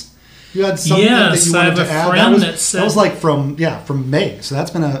 comedians? You had something that you wanted to add? That was like from May. So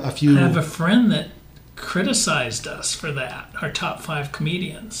that's been a few... I have a friend that criticized us for that, our top 5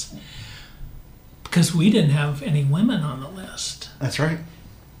 comedians. Because we didn't have any women on the list. That's right.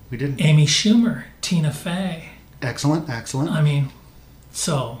 We didn't. Amy Schumer, Tina Fey. Excellent. I mean,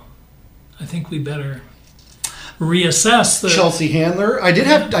 so I think we better reassess the... Chelsea Handler. I did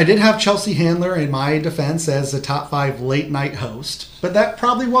have Chelsea Handler in my defense as a top 5 late night host, but that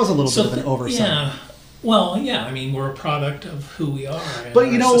probably was a little bit of an oversight. Yeah. Well, yeah, I mean, we're a product of who we are in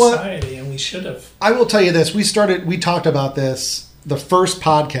but you know society, what? And we should have... I will tell you this. We talked about this the first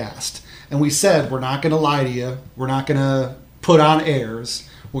podcast, and we said, we're not going to lie to you. We're not going to put on airs.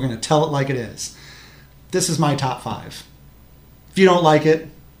 We're going to tell it like it is. This is my top 5. If you don't like it,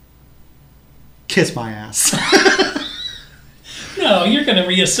 kiss my ass. No, you're going to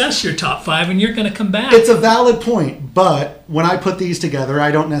reassess your top 5 and you're going to come back. It's a valid point, but when I put these together,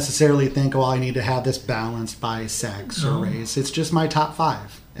 I don't necessarily think, I need to have this balanced by sex or race. It's just my top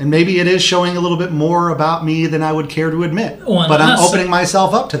 5. And maybe it is showing a little bit more about me than I would care to admit. But I'm opening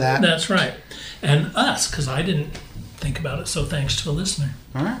myself up to that. That's right. And us, because I didn't think about it, so thanks to a listener.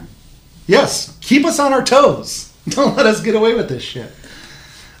 All right. Yes, keep us on our toes. Don't let us get away with this shit.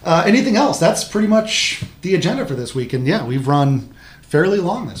 Anything else? That's pretty much the agenda for this week. And yeah, we've run fairly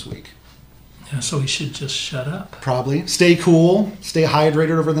long this week. Yeah, so we should just shut up. Probably. Stay cool. Stay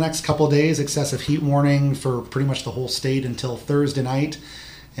hydrated over the next couple of days. Excessive heat warning for pretty much the whole state until Thursday night.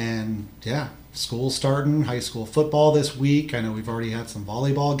 And yeah, school's starting. High school football this week. I know we've already had some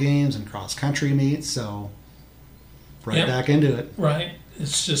volleyball games and cross-country meets. So back into it. Right.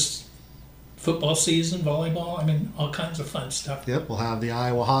 It's just... football season, volleyball, I mean, all kinds of fun stuff. Yep, we'll have the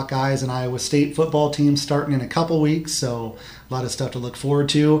Iowa Hawkeyes and Iowa State football team starting in a couple weeks, so a lot of stuff to look forward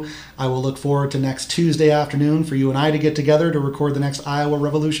to. I will look forward to next Tuesday afternoon for you and I to get together to record the next Iowa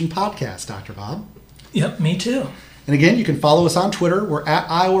Revolution podcast, Dr. Bob. Yep, me too. And again, you can follow us on Twitter. We're at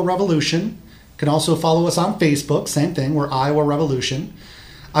Iowa Revolution. You can also follow us on Facebook. Same thing, we're Iowa Revolution.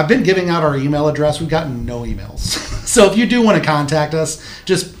 I've been giving out our email address. We've gotten no emails. So if you do want to contact us,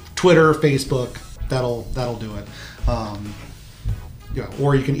 just Twitter, Facebook, that'll do it.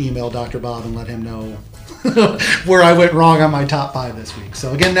 Or you can email Dr. Bob and let him know where I went wrong on my top 5 this week.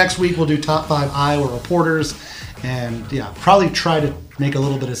 So again, next week we'll do top 5 Iowa reporters, and probably try to make a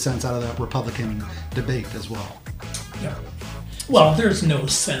little bit of sense out of that Republican debate as well. Yeah. Well, there's no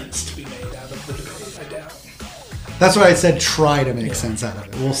sense to be made out of the debate, I doubt. That's what I said, try to make sense out of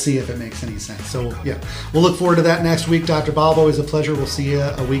it. We'll see if it makes any sense. So, we'll look forward to that next week. Dr. Bob, always a pleasure. We'll see you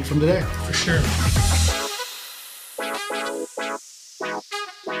a week from today. For sure.